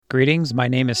Greetings, my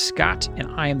name is Scott,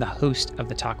 and I am the host of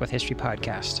the Talk with History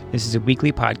podcast. This is a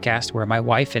weekly podcast where my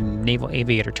wife and naval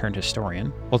aviator turned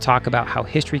historian will talk about how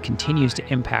history continues to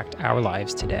impact our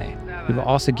lives today. We will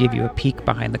also give you a peek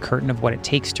behind the curtain of what it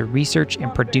takes to research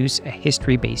and produce a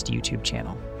history-based YouTube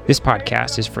channel. This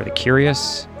podcast is for the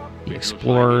curious, the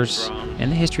explorers, and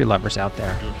the history lovers out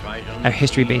there. Our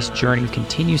history-based journey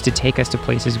continues to take us to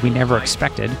places we never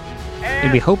expected,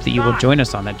 and we hope that you will join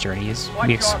us on that journey as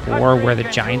we explore where the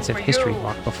giants of history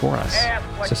walked before us.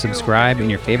 So subscribe in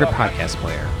your favorite podcast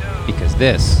player, because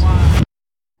this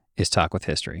is Talk with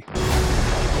History.